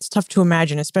 Wow, it's tough to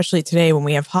imagine, especially today when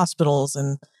we have hospitals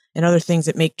and other things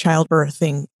that make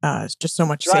childbirthing just so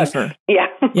much drugs. Safer. Yeah.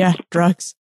 Yeah,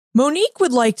 drugs. Monique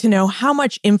would like to know how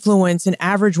much influence an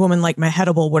average woman like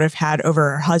Mehetabel would have had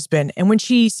over her husband. And when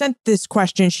she sent this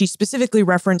question, she specifically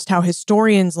referenced how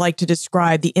historians like to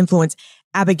describe the influence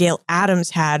Abigail Adams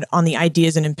had on the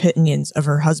ideas and opinions of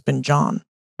her husband, John.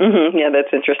 Mm-hmm. Yeah,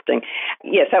 that's interesting.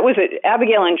 Yes, that was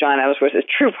Abigail and John Adams was a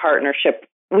true partnership.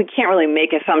 We can't really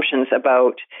make assumptions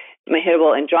about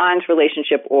Mehetabel and John's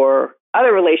relationship or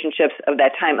other relationships of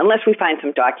that time unless we find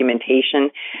some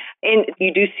documentation. And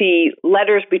you do see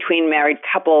letters between married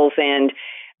couples and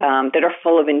that are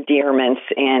full of endearments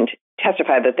and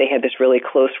testify that they had this really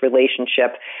close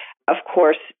relationship. Of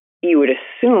course, you would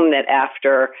assume that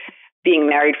after being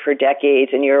married for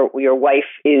decades and your wife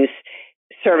is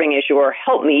serving as your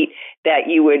helpmeet, that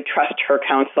you would trust her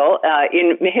counsel.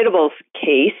 In Mehetabel's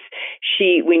case,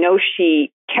 we know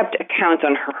she kept accounts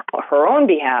on her own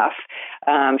behalf.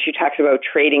 She talks about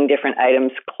trading different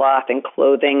items, cloth and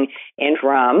clothing and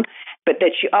rum, but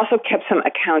that she also kept some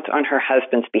accounts on her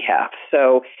husband's behalf.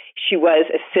 So she was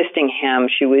assisting him.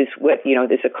 She was what,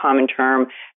 there's a common term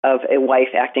of a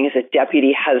wife acting as a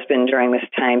deputy husband during this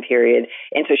time period.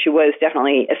 And so she was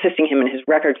definitely assisting him in his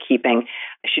record keeping.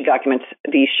 She documents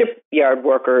the shipyard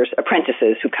workers,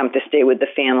 apprentices who come to stay with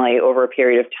the family over a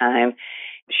period of time.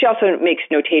 She also makes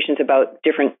notations about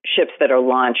different ships that are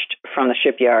launched from the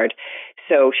shipyard.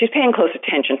 So she's paying close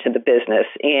attention to the business,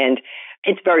 and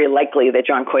it's very likely that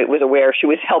John Coit was aware she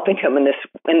was helping him in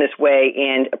this way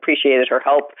and appreciated her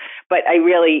help. But I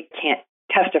really can't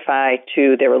testify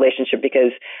to their relationship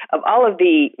because of all of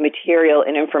the material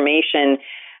and information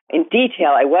in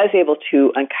detail I was able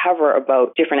to uncover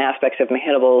about different aspects of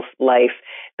Mehetabel's life.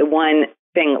 The one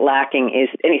thing lacking is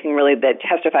anything really that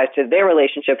testifies to their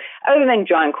relationship other than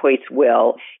John Coit's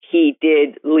will. He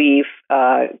did leave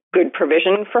good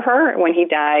provision for her when he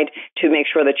died to make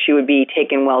sure that she would be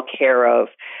taken well care of.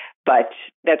 But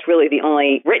that's really the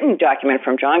only written document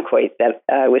from John Coit that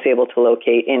I was able to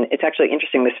locate. And it's actually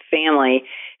interesting, this family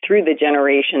through the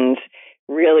generations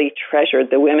really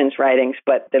treasured the women's writings,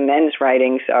 but the men's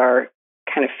writings are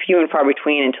kind of few and far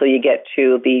between until you get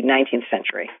to the 19th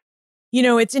century.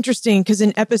 It's interesting because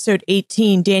in episode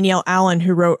 18, Danielle Allen,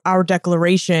 who wrote Our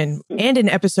Declaration, and in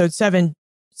episode 7,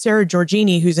 Sarah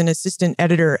Giorgini, who's an assistant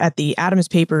editor at the Adams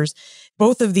Papers,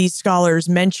 both of these scholars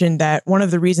mentioned that one of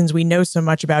the reasons we know so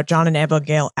much about John and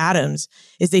Abigail Adams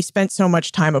is they spent so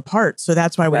much time apart. So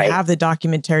that's why we have the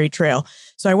documentary trail.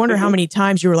 So I wonder how many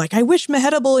times you were like, I wish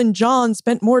Mehetabel and John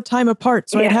spent more time apart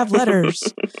so I'd have letters.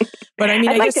 But I mean,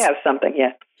 I'd like to have something,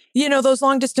 those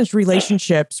long distance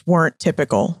relationships weren't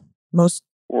typical. Most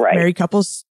married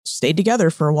couples stayed together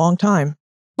for a long time.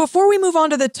 Before we move on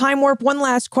to the time warp, one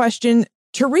last question.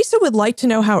 Teresa would like to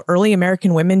know how early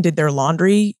American women did their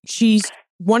laundry. She's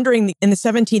wondering, in the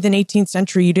 17th and 18th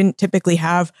century, you didn't typically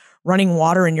have running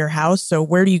water in your house. So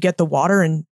where do you get the water,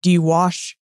 and do you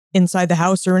wash inside the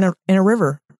house or in a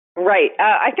river? Right.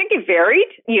 I think it varied.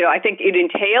 I think it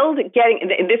entailed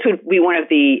this would be one of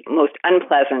the most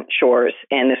unpleasant chores.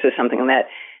 And this is something that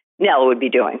Nell would be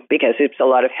doing because it's a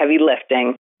lot of heavy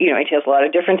lifting. It takes a lot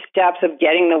of different steps of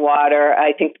getting the water.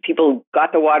 I think people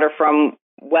got the water from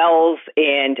wells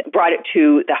and brought it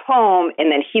to the home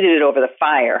and then heated it over the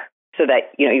fire so that,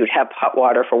 you would have hot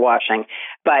water for washing.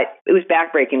 But it was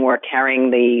backbreaking work carrying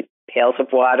the pails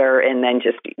of water and then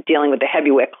just dealing with the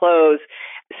heavy wet clothes.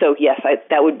 So yes,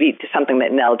 that would be something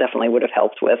that Nell definitely would have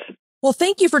helped with. Well,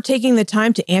 thank you for taking the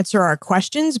time to answer our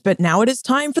questions, but now it is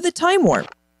time for the Time Warp.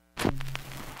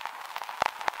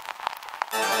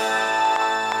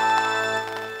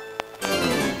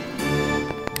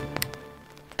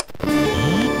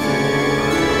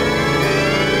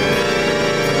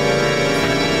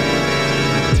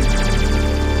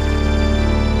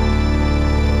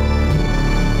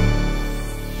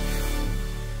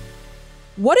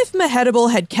 What if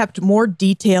Mehetabel had kept more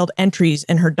detailed entries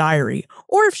in her diary,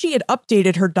 or if she had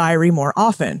updated her diary more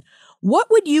often? What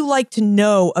would you like to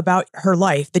know about her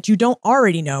life that you don't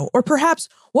already know? Or perhaps,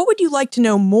 what would you like to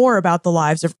know more about the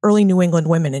lives of early New England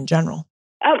women in general?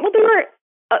 Well, there were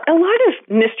a lot of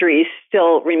mysteries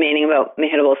still remaining about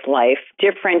Mehetabel's life.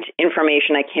 Different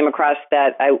information I came across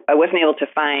that I wasn't able to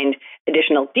find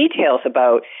additional details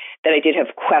about that I did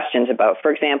have questions about.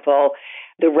 For example,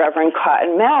 the Reverend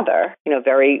Cotton Mather,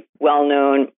 very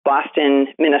well-known Boston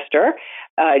minister,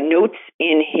 notes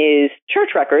in his church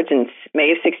records in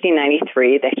May of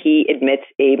 1693 that he admits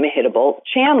a Mehetabel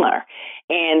Chandler.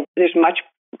 And there's much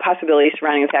possibility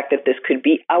surrounding the fact that this could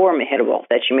be our Mehetabel,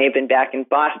 that she may have been back in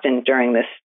Boston during this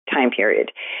time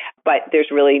period. But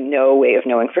there's really no way of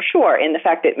knowing for sure. And the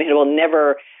fact that Mehetabel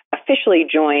never officially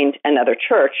joined another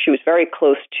church, she was very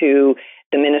close to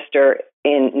the minister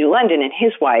in New London and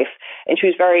his wife, and she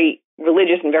was very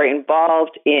religious and very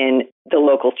involved in the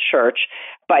local church,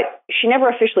 but she never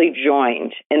officially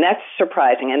joined, and that's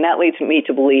surprising, and that leads me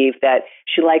to believe that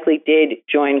she likely did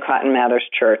join Cotton Mather's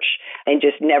church and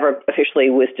just never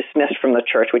officially was dismissed from the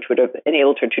church, which would have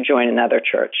enabled her to join another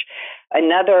church.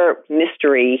 Another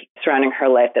mystery surrounding her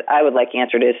life that I would like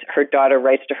answered is her daughter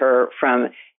writes to her from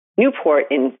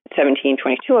Newport in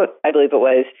 1722, I believe it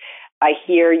was, I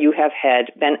hear you have had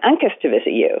Ben Uncas to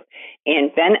visit you. And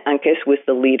Ben Uncas was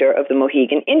the leader of the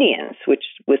Mohegan Indians, which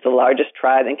was the largest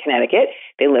tribe in Connecticut.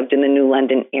 They lived in the New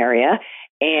London area.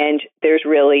 And there's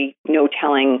really no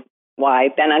telling why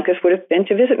Ben Uncas would have been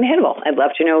to visit Mehetabel. I'd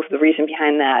love to know the reason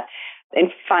behind that.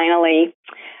 And finally,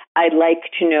 I'd like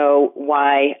to know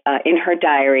why in her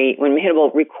diary, when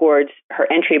Mehetabel records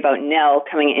her entry about Nell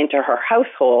coming into her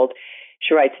household,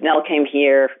 she writes, Nell came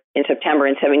here in September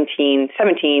in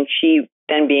 1717, she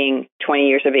then being 20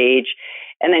 years of age.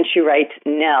 And then she writes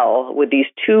Nell with these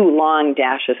two long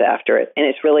dashes after it. And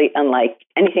it's really unlike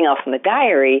anything else in the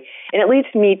diary. And it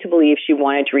leads me to believe she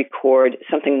wanted to record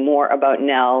something more about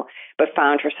Nell, but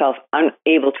found herself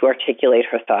unable to articulate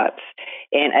her thoughts.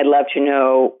 And I'd love to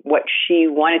know what she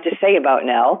wanted to say about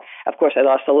Nell. Of course, I'd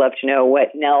also love to know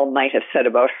what Nell might have said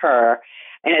about her.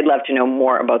 And I'd love to know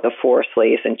more about the four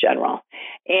slaves in general.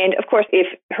 And of course, if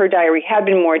her diary had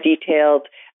been more detailed,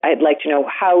 I'd like to know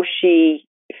how she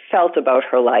felt about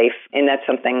her life. And that's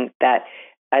something that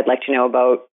I'd like to know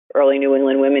about early New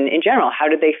England women in general. How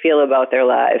did they feel about their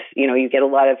lives? You get a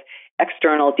lot of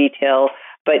external detail,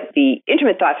 but the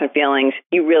intimate thoughts and feelings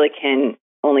you really can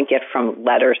only get from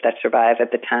letters that survive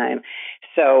at the time.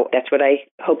 So that's what I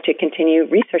hope to continue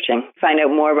researching, find out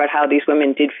more about how these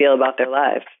women did feel about their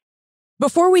lives.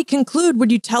 Before we conclude,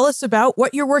 would you tell us about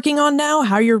what you're working on now,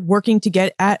 how you're working to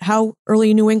get at how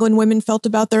early New England women felt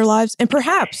about their lives, and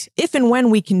perhaps if and when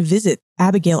we can visit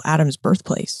Abigail Adams'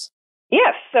 birthplace?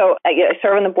 Yes. So I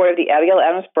serve on the board of the Abigail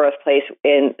Adams birthplace,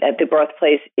 and the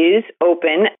birthplace is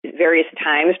open various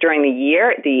times during the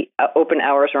year. The open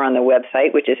hours are on the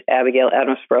website, which is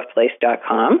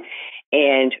abigailadamsbirthplace.com.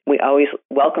 And we always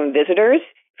welcome visitors.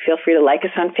 Feel free to like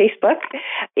us on Facebook.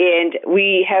 And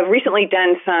we have recently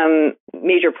done some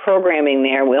major programming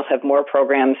there. We'll have more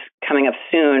programs coming up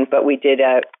soon, but we did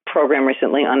a program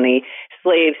recently on the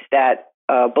slaves that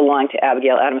belonged to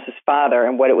Abigail Adams' father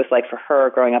and what it was like for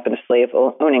her growing up in a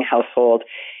slave-owning household.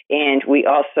 And we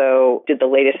also did the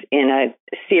latest in a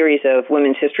series of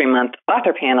Women's History Month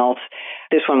author panels.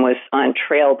 This one was on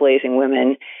trailblazing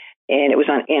women, and it was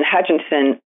on Anne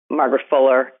Hutchinson, Margaret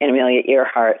Fuller, and Amelia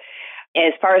Earhart.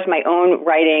 As far as my own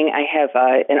writing, I have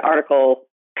an article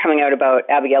coming out about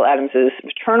Abigail Adams's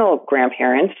maternal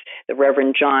grandparents, the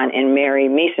Reverend John and Mary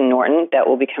Mason Norton, that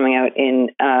will be coming out in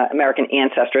American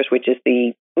Ancestors, which is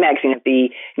the magazine of the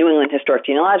New England Historic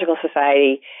Genealogical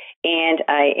Society. And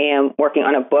I am working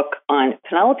on a book on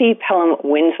Penelope Pelham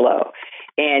Winslow.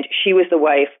 And she was the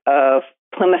wife of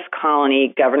Plymouth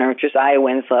Colony Governor Josiah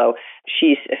Winslow.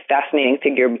 She's a fascinating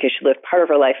figure because she lived part of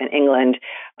her life in England,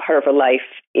 part of her life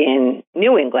in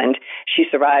New England. She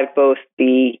survived both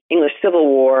the English Civil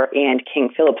War and King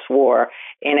Philip's War.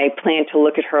 And I plan to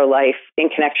look at her life in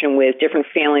connection with different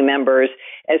family members,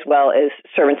 as well as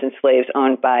servants and slaves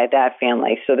owned by that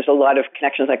family. So there's a lot of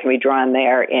connections that can be drawn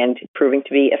there and proving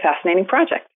to be a fascinating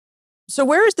project. So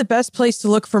where is the best place to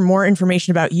look for more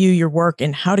information about you, your work,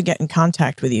 and how to get in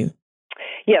contact with you?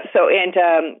 Yes,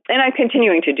 and I'm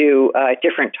continuing to do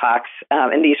different talks,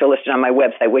 and these are listed on my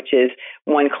website, which is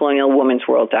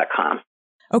onecolonialwomansworld.com.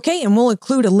 Okay, and we'll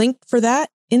include a link for that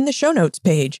in the show notes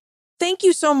page. Thank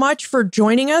you so much for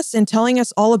joining us and telling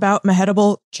us all about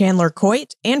Mehetabel, Chandler,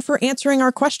 Coit, and for answering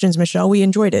our questions, Michelle. We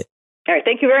enjoyed it. All right,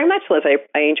 thank you very much, Liz.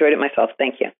 I enjoyed it myself.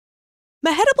 Thank you.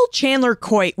 Mehetabel Chandler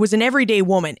Coit was an everyday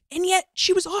woman, and yet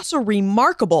she was also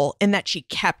remarkable in that she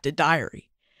kept a diary.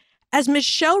 As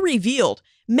Michelle revealed,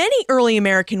 many early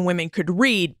American women could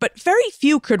read, but very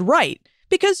few could write,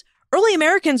 because early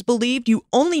Americans believed you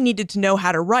only needed to know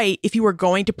how to write if you were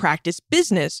going to practice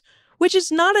business, which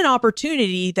is not an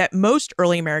opportunity that most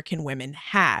early American women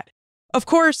had. Of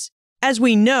course, as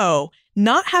we know,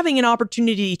 not having an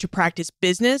opportunity to practice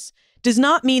business does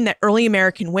not mean that early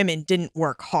American women didn't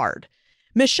work hard.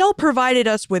 Michelle provided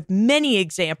us with many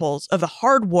examples of the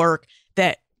hard work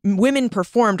that women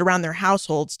performed around their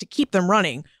households to keep them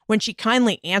running when she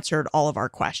kindly answered all of our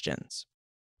questions.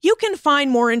 You can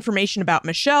find more information about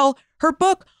Michelle, her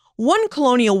book, One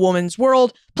Colonial Woman's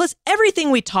World, plus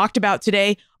everything we talked about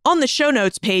today on the show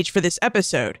notes page for this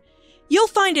episode. You'll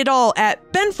find it all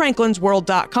at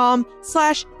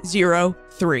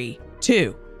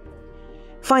benfranklinsworld.com/032.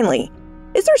 Finally,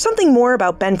 is there something more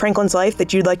about Ben Franklin's life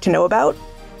that you'd like to know about?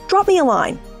 Drop me a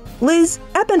line,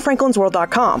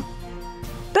 liz@benfranklinsworld.com.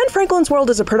 Ben Franklin's World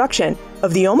is a production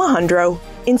of the Omohundro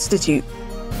Institute.